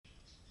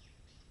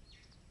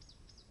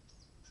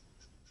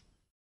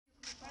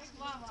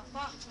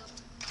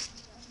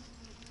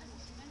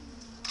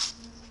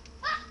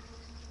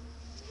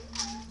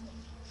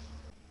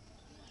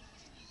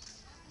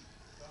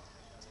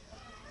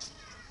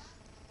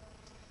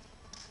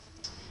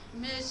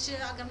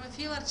अगर मैं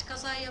फीवर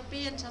खसान या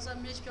पेन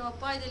मे पे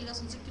पैदल ग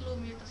 2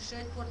 किलोमीटर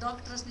शायदपुर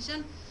डॉक्टरस निश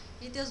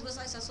ये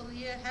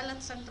ये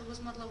हेल्थ सेंटर गोस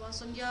मतलब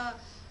आसन या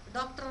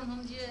डॉक्टरन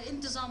हुंद ये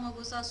इंतजाम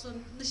गोस आसन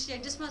न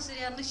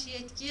डिस्पेंसरी न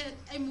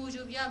कह अमि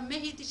मूजूब या मे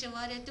ही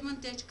तिमन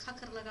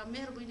खखर लगा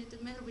मेहरबानी तो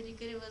मेहरबानी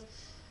करो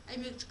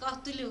अमिक कत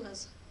तुलियो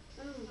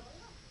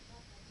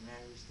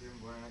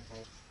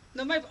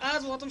दम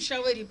आज वोतम 6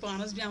 वरी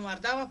पानस बेमार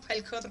दवा फल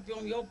खतर पे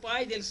यो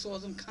पैदल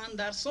सोजन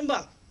खानदार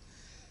सुंबल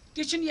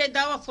तुम ये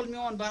दवा फुल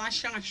मोन बना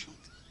शाश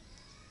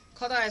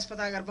खुदायस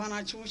पता अगर बना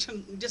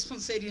वुन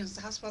डिस्पेंसरी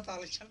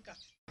हस्पताल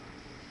कत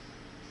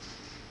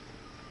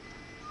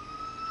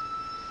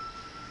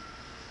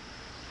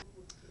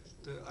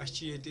तो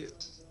ये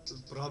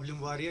प्रॉब्लम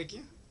वारिया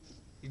कह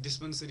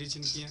डिस्पेंसरी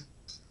कह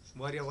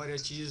वारिया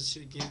चीज़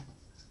कह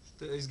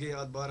तो गए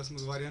अत बारस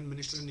मज वारियान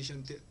मिनिस्टर निश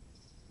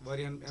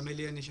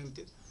MLA निश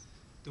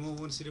तमो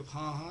वो सिर्फ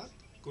हाँ हाँ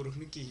कोरुख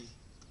न कहें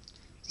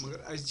मगर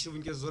अस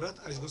वनकस जरूरत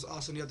गोस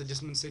आसन ये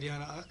डिस्पेंसरी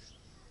हना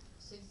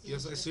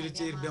सुल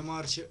चेर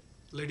बेमार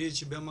लडीज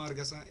बेमार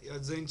गसान या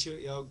जन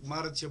या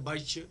मर्द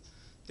बच्चे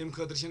तम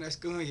खतर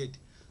कहें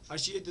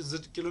ये 2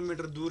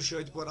 किलोमीटर दूर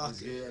शायदपुर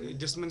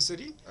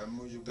डिस्पेंसरी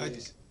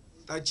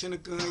तक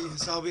कहीं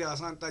हिसाब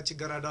तक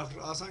गरा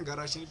डॉक्टर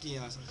गरा कहें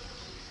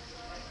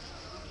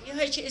ये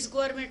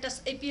गवर्नमेंटस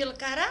अपील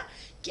करा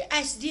कि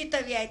दी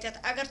तव ये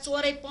अगर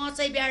 4-5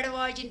 बेड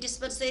वाजन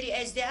डिस्पेंसरी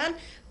दान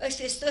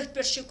तथ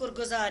पे शुक्र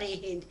गुजार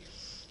हंद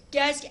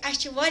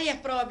क्या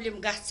प्रॉब्लम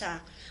ग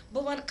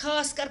बह वन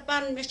खास कर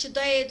पन मे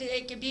दे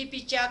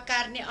BP चेक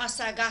करने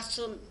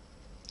गन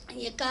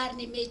ये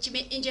करने मे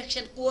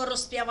इंजेक्शन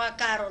कोर्स पेवा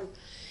कर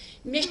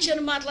मे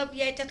मतलब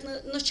ये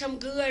नम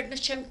गाड़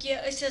नम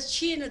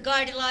कह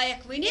गाड़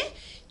लायक वन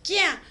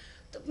कह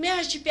तो मे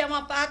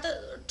पेवान पत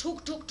ठुक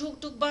ठुक ठुक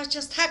ठुक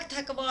बस थक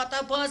थक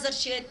वाता बाजार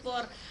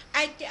शायदपुर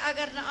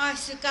अगर न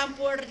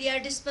कंपाउंडर या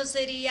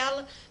डिस्पेंसरी यल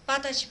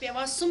पत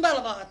पेवान सुंबल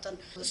वातन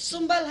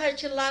सुंबल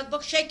लग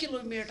भग 6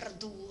 किलोमीटर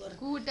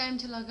दूर टाइम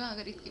लगा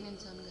अगर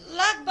इंसान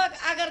लग भग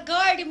अगर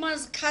गाड़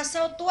मज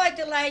खसो तो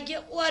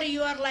लगे और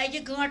योर लगे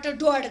घंटे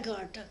 1.5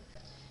 घंटे।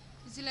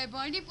 जिला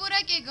बांडीपोरा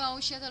के गांव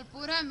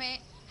शतलपुरा में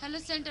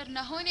हेल्थ सेंटर न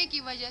होने की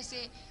वजह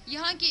से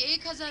यहाँ की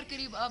 1000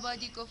 करीब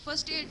आबादी को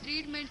फर्स्ट एड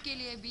ट्रीटमेंट के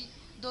लिए भी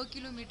 2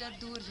 किलोमीटर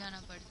दूर जाना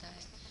पड़ता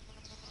है।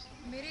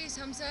 मेरे इस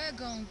हमसाया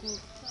गांव को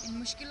इन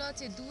मुश्किलात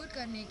से दूर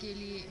करने के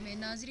लिए मैं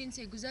नाजरीन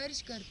से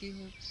गुजारिश करती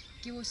हूँ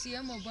कि वो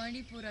CMO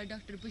बांडीपोरा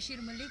डॉक्टर बशीर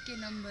मलिक के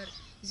नंबर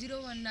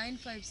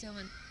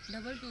 01957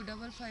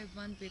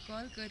 225551 पे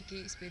कॉल करके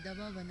इस पे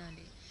दबाव बना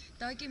ले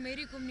ताकि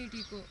मेरी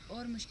कम्युनिटी को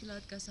और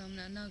मुश्किलात का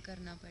सामना ना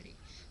करना पड़े।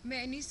 मैं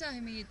अनीसा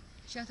हमीद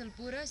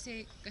शतलपुरा से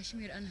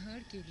कश्मीर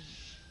अनहर्ड के लिए।